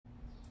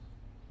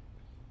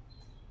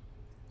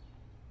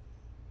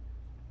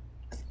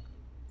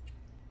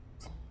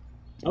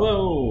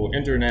Hello,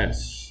 Internet.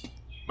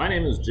 My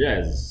name is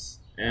Jez,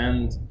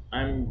 and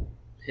I'm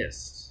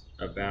pissed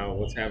about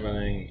what's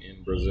happening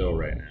in Brazil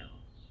right now.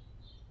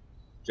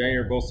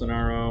 Jair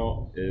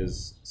Bolsonaro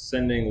is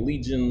sending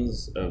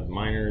legions of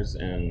miners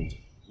and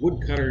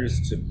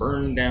woodcutters to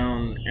burn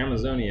down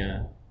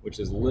Amazonia, which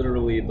is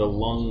literally the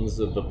lungs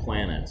of the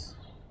planet,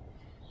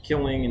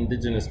 killing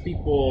indigenous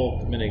people,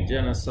 committing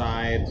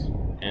genocide,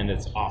 and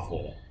it's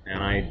awful.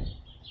 And I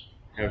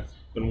have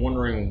been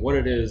wondering what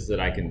it is that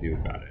I can do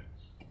about it.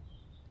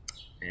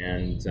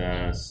 And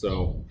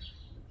so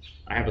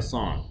I have a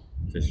song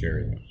to share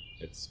with you.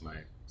 It's my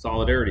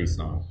solidarity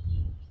song.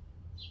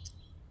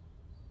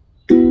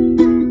 In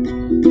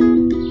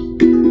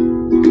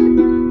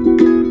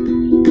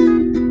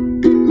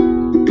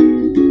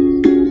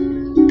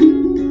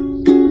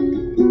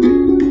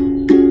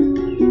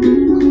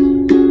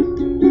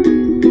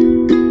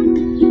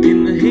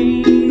the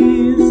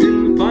haze,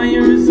 in the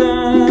fires of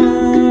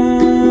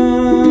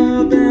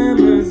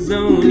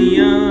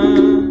Amazonia,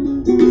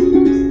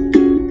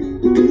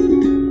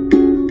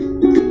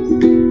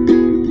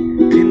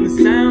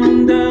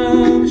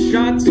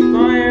 shots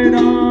fired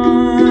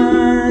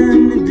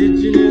on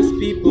indigenous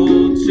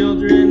people,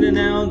 children and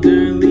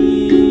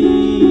elderly.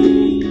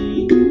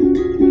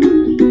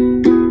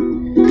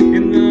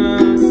 In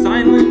the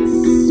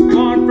silence,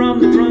 far from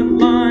the front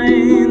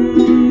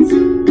lines,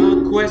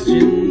 a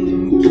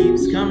question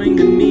keeps coming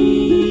to me.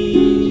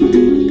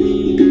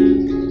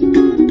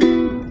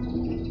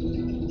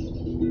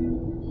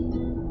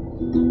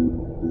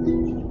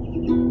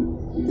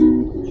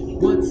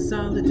 What's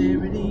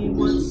solidarity?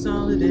 What's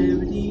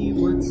solidarity?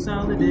 What's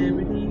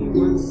solidarity?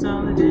 What's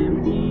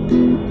solidarity?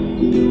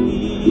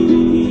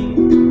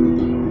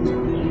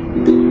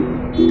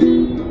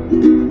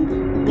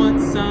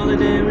 What's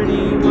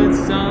solidarity? What's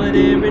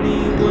solidarity?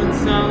 What's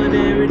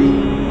solidarity?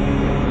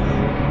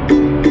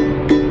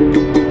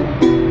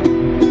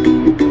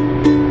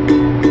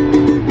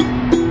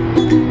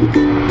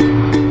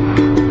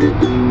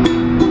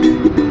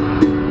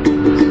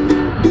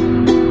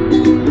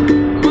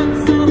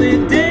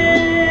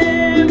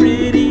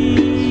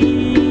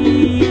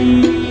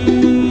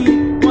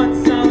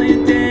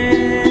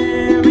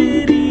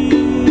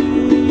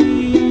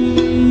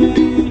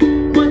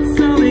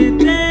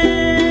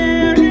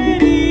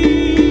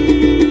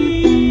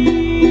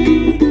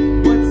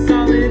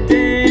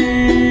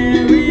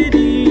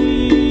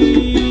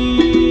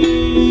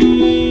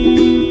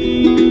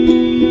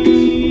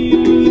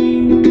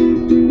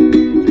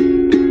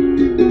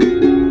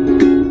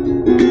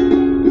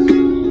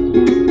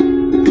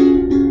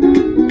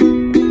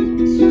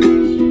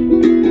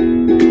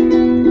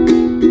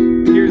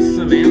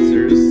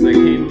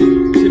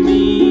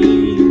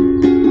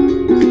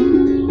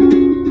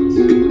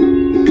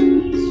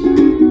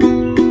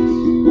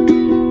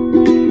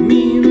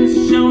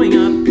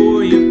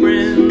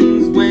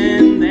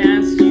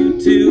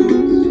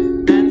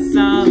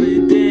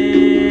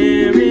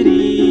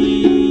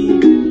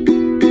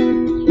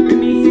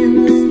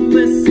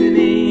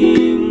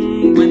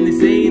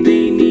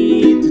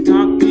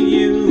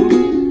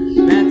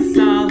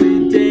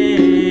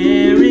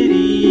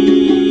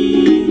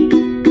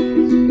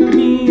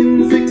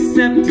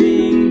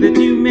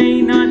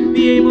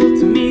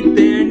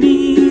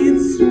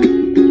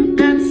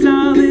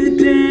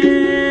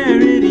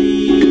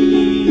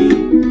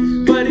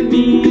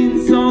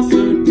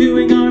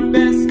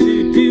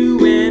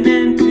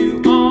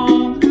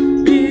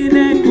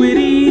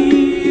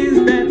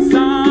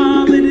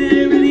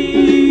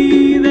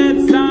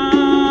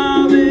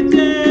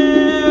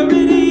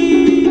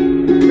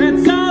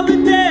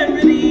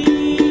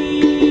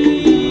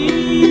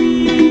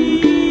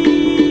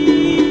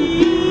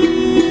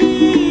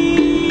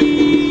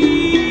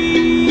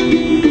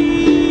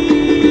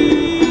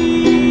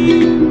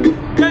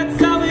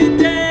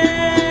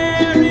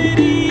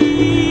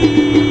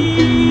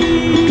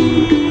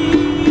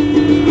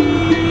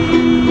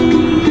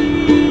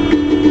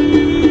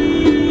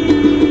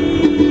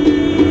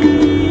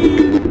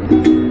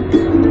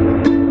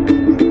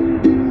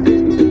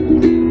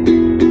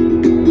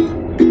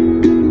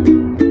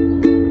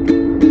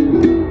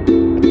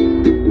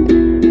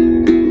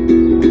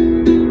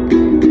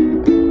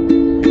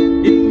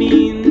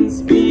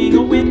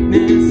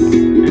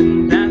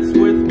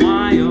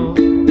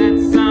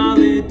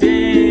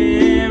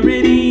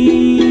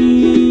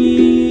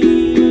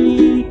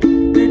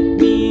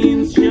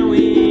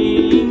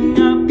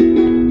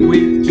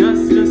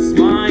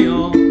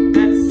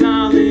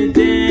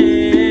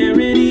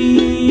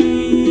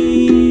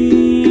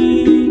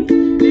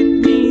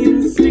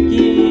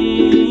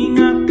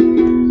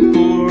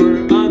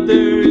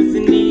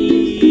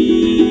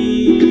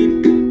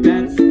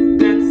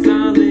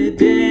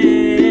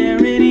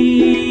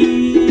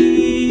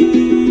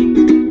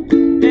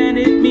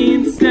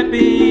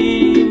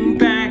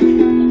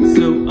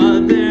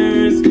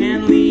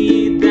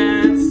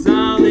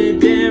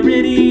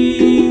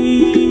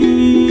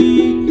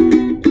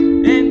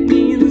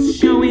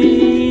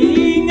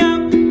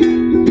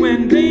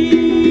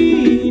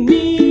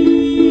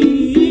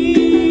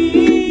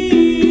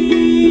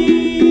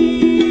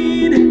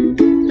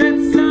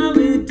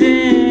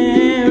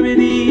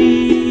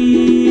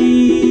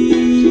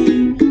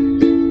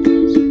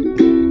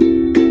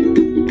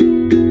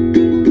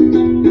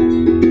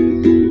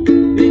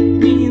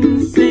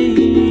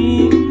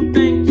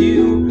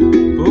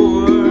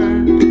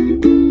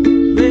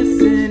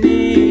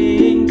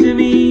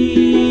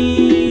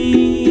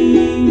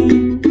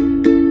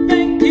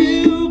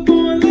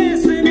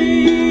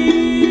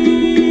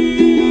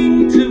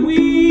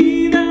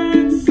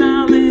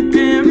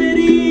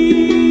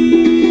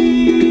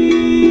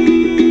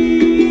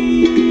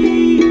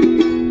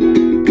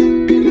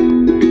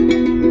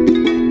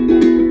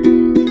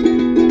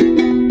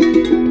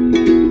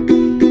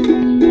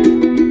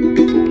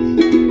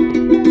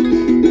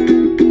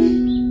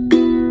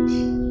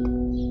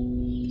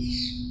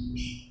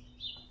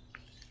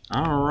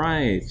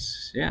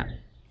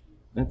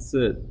 that's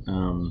it.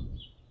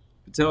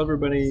 Tell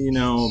everybody you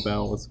know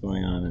about what's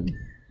going on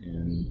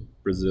in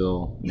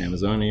Brazil and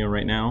Amazonia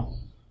right now.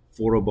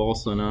 Fora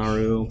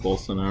Bolsonaro,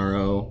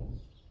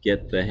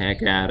 get the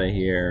heck out of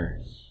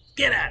here.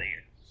 Get out of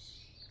here.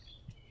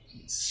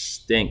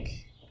 Stink.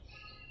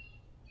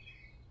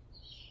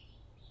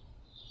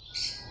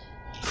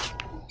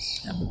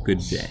 Have a good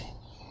day.